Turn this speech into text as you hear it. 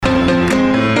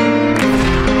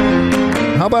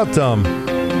about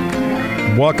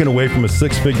walking away from a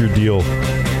six-figure deal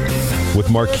with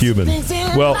Mark Cuban?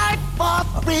 Well,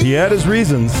 he had his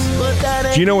reasons.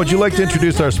 Gino, would you like to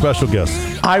introduce our special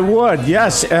guest? I would,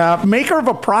 yes. Maker of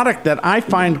a product that I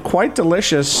find quite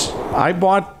delicious. I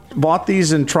bought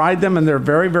these and tried them, and they're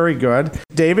very, very good.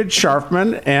 David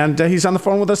Scharfman, and he's on the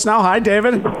phone with us now. Hi,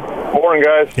 David. Morning,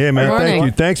 guys. Hey, man. Thank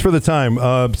you. Thanks for the time.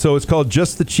 So it's called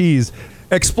Just the Cheese.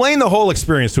 Explain the whole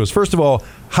experience to us. First of all,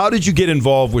 how did you get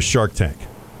involved with Shark Tank?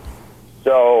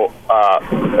 So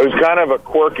it was kind of a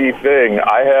quirky thing.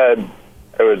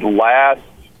 It was last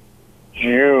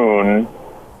June,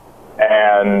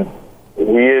 and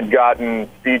we had gotten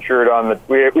featured on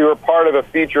we were part of a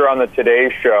feature on the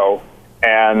Today Show,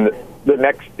 and the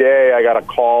next day I got a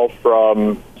call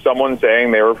from someone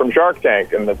saying they were from Shark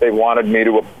Tank and that they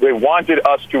wanted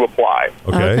us to apply.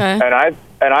 Okay.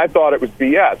 And I thought it was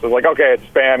BS. I was like, okay, it's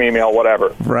spam email,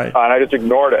 whatever. Right. And I just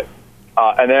ignored it.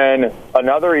 And then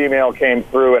another email came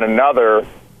through and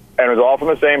it was all from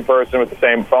the same person with the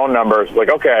same phone number. It's like,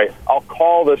 okay, I'll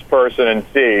call this person and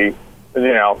see,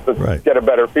 get a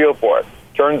better feel for it.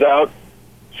 Turns out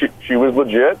she was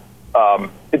legit.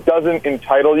 It doesn't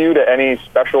entitle you to any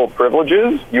special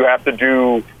privileges. You have to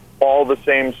do all the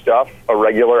same stuff a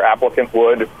regular applicant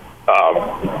would,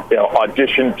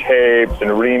 audition tapes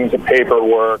and reams of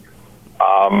paperwork.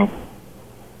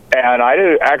 And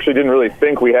I actually didn't really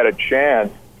think we had a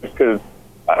chance because,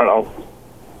 I don't know,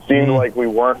 seemed like we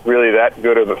weren't really that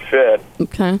good of a fit.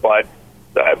 Okay. But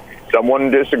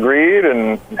someone disagreed,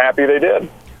 and I'm happy they did.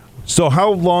 So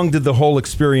how long did the whole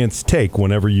experience take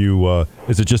whenever you,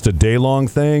 is it just a day-long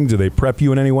thing? Do they prep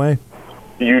you in any way?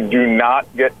 You do not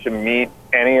get to meet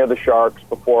any of the sharks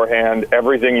beforehand.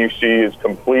 Everything you see is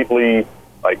completely,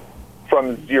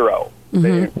 from zero.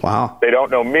 Wow. They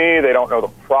don't know me. They don't know the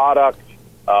product.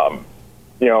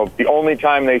 The only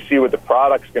time they see what the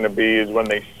product's going to be is when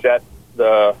they set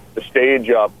the stage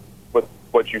up with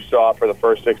what you saw for the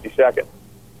first 60 seconds.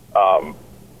 And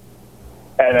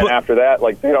then after that,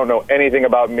 they don't know anything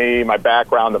about me, my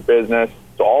background, the business.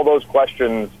 So all those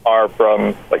questions are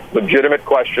from, legitimate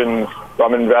questions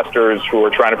from investors who are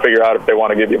trying to figure out if they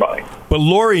want to give you money. But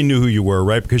Lori knew who you were,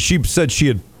 right? Because she said she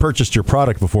had purchased your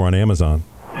product before on Amazon.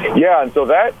 Yeah, and so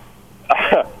that...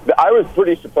 I was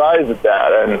pretty surprised at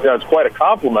that, and it's quite a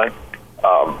compliment.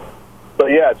 But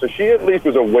yeah, so she at least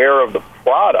was aware of the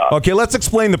product. Okay, let's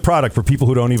explain the product for people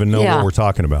who don't even know what we're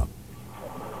talking about.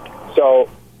 So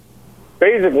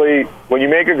basically, when you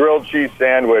make a grilled cheese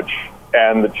sandwich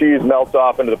and the cheese melts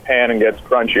off into the pan and gets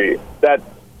crunchy, that's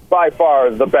by far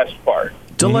the best part.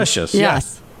 Delicious.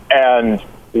 Yes. And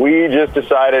we just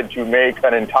decided to make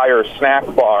an entire snack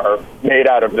bar made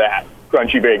out of that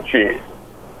crunchy baked cheese.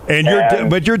 And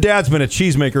your dad's been a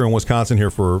cheesemaker in Wisconsin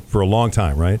here for a long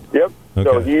time, right? Yep. Okay.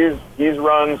 So he's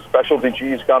run specialty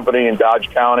cheese company in Dodge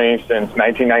County since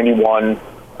 1991,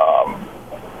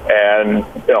 and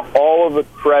all of the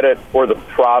credit for the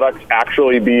product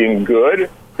actually being good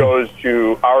goes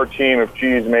to our team of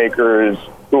cheesemakers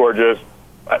who are just.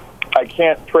 I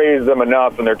can't praise them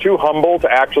enough, and they're too humble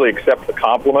to actually accept the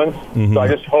compliments. Mm-hmm. So I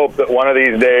just hope that one of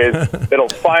these days it'll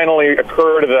finally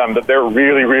occur to them that they're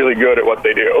really, really good at what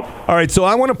they do. All right, so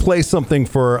I want to play something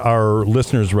for our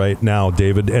listeners right now,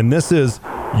 David, and this is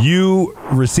you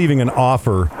receiving an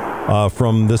offer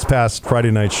from this past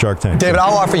Friday night Shark Tank. David,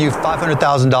 I'll offer you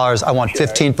 $500,000. I want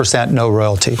 15%, no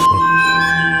royalty.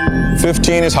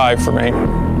 15 is high for me,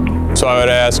 so I would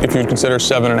ask if you'd consider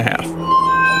 7.5.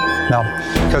 No,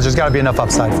 because there's got to be enough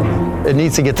upside for me. It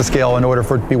needs to get to scale in order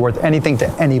for it to be worth anything to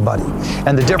anybody.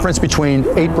 And the difference between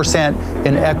 8%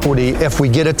 in equity, if we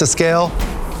get it to scale,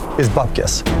 is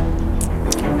bupkis.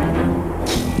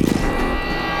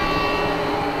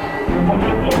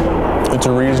 It's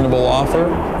a reasonable offer,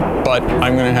 but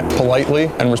I'm going to politely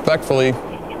and respectfully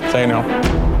say no.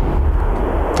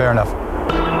 Fair enough.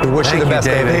 We wish you the best,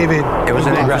 David. It was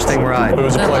an interesting ride. It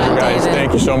was a pleasure, guys.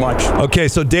 Thank you so much. Okay,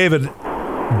 so David,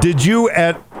 did you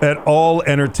at all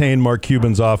entertain Mark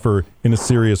Cuban's offer in a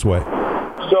serious way?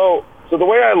 So the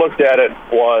way I looked at it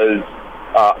was,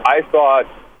 I thought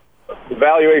the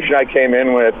valuation I came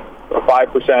in with,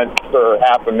 5% for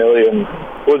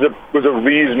 $500,000, was a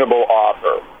reasonable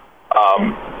offer.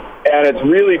 And it's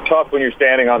really tough when you're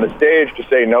standing on the stage to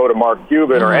say no to Mark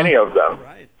Cuban or any of them.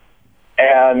 Right.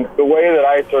 And the way that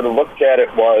I sort of looked at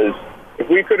it was, if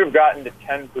we could have gotten to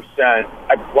 10%,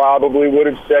 I probably would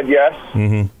have said yes.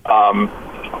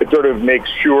 Mm-hmm. It sort of makes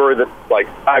sure that,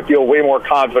 I feel way more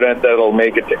confident that it'll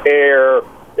make it to air.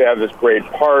 You have this great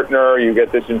partner. You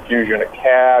get this infusion of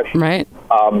cash. Right.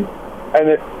 And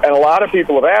a lot of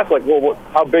people have asked, well,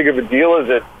 how big of a deal is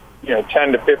it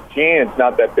 10 to 15, it's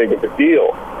not that big of a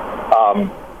deal.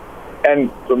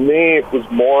 And for me, it was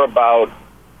more about,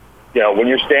 when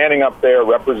you're standing up there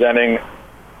representing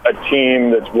a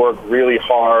team that's worked really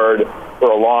hard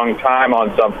for a long time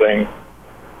on something,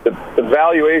 the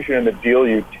valuation and the deal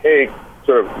you take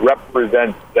sort of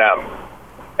represents them.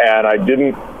 And I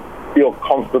didn't feel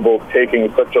comfortable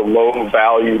taking such a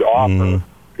low-valued offer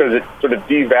because it sort of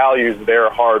devalues their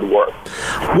hard work.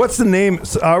 What's the name?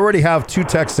 So I already have 2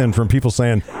 texts in from people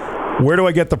saying, where do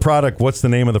I get the product? What's the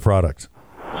name of the product?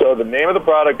 So the name of the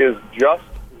product is Just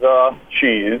the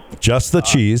Cheese. Just the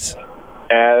Cheese.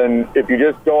 And if you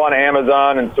just go on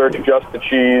Amazon and search Just the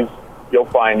Cheese, you'll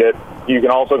find it. You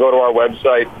can also go to our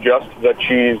website,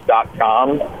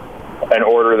 justthecheese.com, and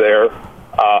order there.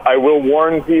 I will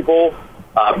warn people,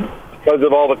 because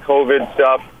of all the COVID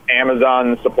stuff,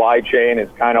 Amazon's supply chain is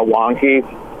kind of wonky.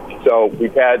 So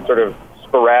we've had sort of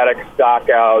sporadic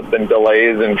stockouts and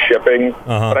delays in shipping.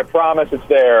 But I promise it's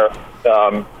there,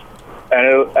 and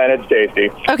it's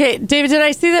tasty. Okay, David, did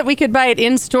I see that we could buy it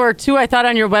in-store, too? I thought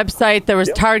on your website there was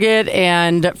Target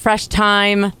and Fresh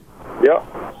Time. Yep.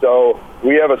 So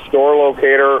we have a store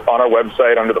locator on our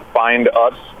website under the Find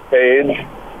Us page.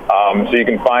 So you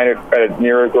can find it at a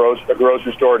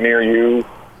grocery store near you.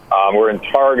 We're in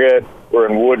Target. We're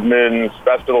in Woodman's,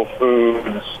 Festival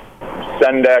Foods,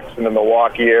 Sendex in the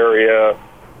Milwaukee area.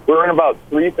 We're in about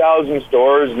 3,000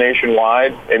 stores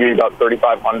nationwide, maybe about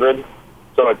 3,500.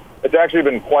 So it's actually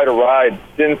been quite a ride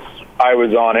since I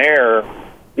was on air.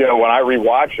 When I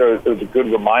rewatched it, it was a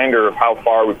good reminder of how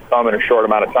far we've come in a short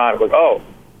amount of time. It's like,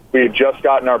 we had just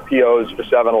gotten our POs for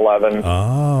 7-Eleven,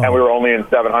 and we were only in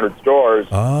 700 stores,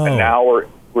 and now we're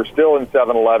still in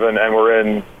 7-Eleven, and we're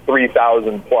in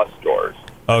 3,000 plus stores.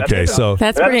 Okay,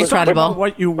 that's pretty incredible.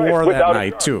 What you wore that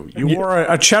night too? You wore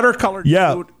a cheddar-colored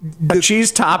suit, a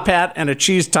cheese top hat, and a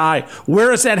cheese tie.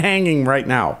 Where is that hanging right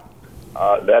now?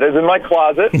 That is in my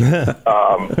closet,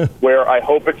 where I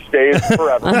hope it stays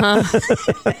forever.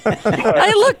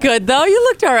 I look good, though. You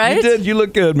looked all right. You did. You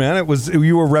look good, man.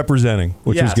 You were representing,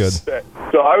 which was good.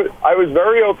 So I was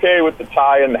very okay with the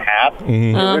tie and the hat.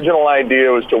 The original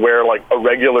idea was to wear like a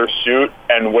regular suit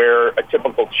and wear a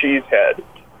typical cheese head.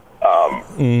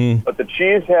 But the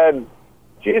cheese heads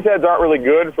aren't really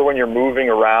good for when you're moving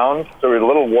around, so we were a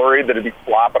little worried that it'd be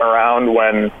flopping around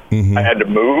when I had to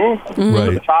move.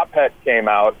 So the top hat came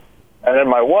out, and then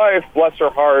my wife, bless her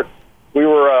heart, it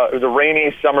was a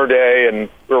rainy summer day, and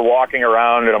we were walking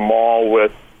around in a mall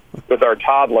with our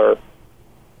toddler,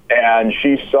 and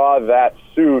she saw that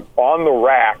suit on the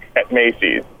rack at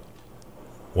Macy's.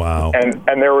 Wow.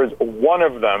 And there was one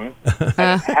of them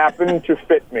that happened to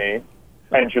fit me,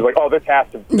 and she's like, this has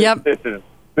to, this is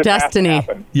destiny.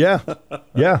 Yeah.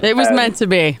 It was meant to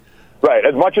be. Right.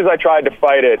 As much as I tried to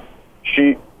fight it,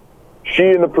 she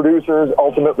and the producers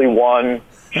ultimately won.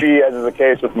 She, as is the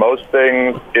case with most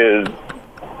things,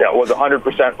 was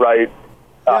 100% right.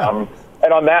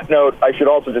 And on that note, I should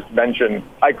also just mention,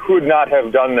 I could not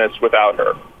have done this without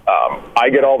her. I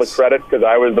get all the credit because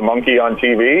I was the monkey on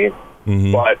TV,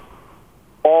 but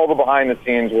all the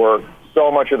behind-the-scenes work,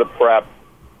 so much of the prep.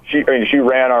 She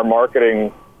ran our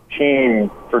marketing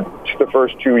team for the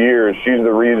first 2 years. She's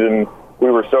the reason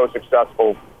we were so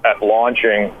successful at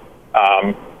launching.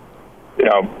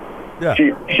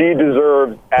 She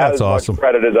deserves as much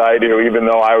credit as I do, even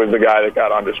though I was the guy that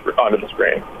got onto the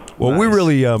screen. Well, we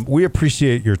really we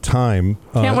appreciate your time.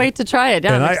 Can't wait to try it.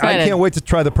 Yeah, and I can't wait to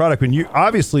try the product. And you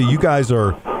guys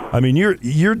are. I mean,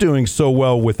 you're doing so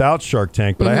well without Shark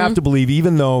Tank, but I have to believe,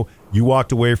 even though you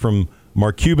walked away from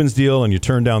Mark Cuban's deal and you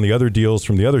turned down the other deals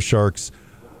from the other sharks,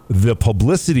 the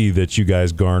publicity that you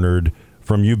guys garnered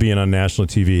from you being on national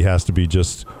TV has to be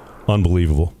just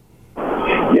unbelievable.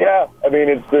 Yeah, I mean,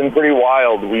 it's been pretty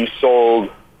wild. We sold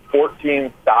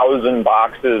 14,000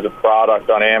 boxes of product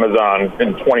on Amazon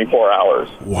in 24 hours.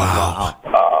 Wow.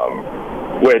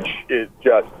 Which is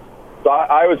just... So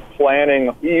I was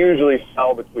planning... We usually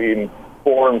sell between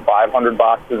 400 and 500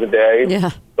 boxes a day. Yeah.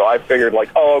 So I figured,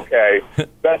 okay,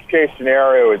 best case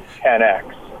scenario is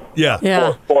 10x. Yeah.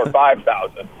 4,000 or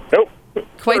 5,000. Nope.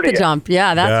 Quite the jump.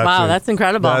 Yeah, that's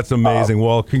incredible. That's amazing.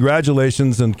 Well,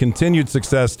 congratulations and continued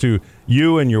success to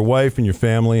you and your wife and your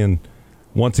family. And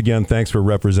once again, thanks for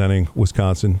representing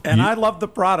Wisconsin. And I love the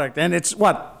product. And it's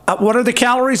what are the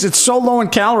calories? It's so low in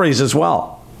calories as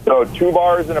well. So 2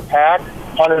 bars in a pack,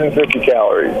 150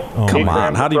 calories. Oh, come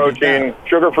on. How do you protein,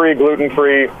 sugar-free,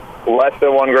 gluten-free, less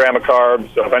than 1 gram of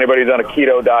carbs. So if anybody's on a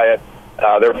keto diet,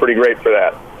 they're pretty great for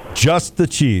that. Just the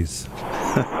cheese.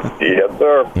 Yes,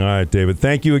 sir. All right, David.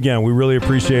 Thank you again. We really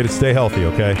appreciate it. Stay healthy,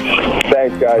 okay?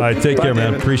 Thanks, guys. All right, take care,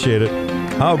 man. Appreciate it.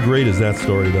 How great is that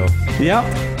story, though?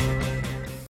 Yep.